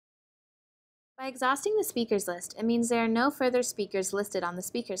By exhausting the speakers list, it means there are no further speakers listed on the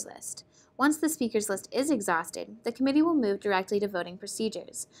speakers list. Once the speakers list is exhausted, the committee will move directly to voting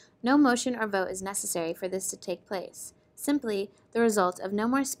procedures. No motion or vote is necessary for this to take place. Simply, the result of no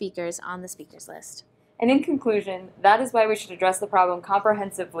more speakers on the speakers list. And in conclusion, that is why we should address the problem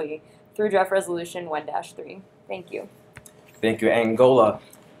comprehensively through Draft Resolution 1-3. Thank you. Thank you, Angola.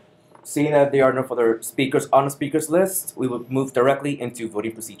 Seeing that there are no further speakers on the speakers list, we will move directly into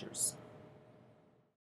voting procedures.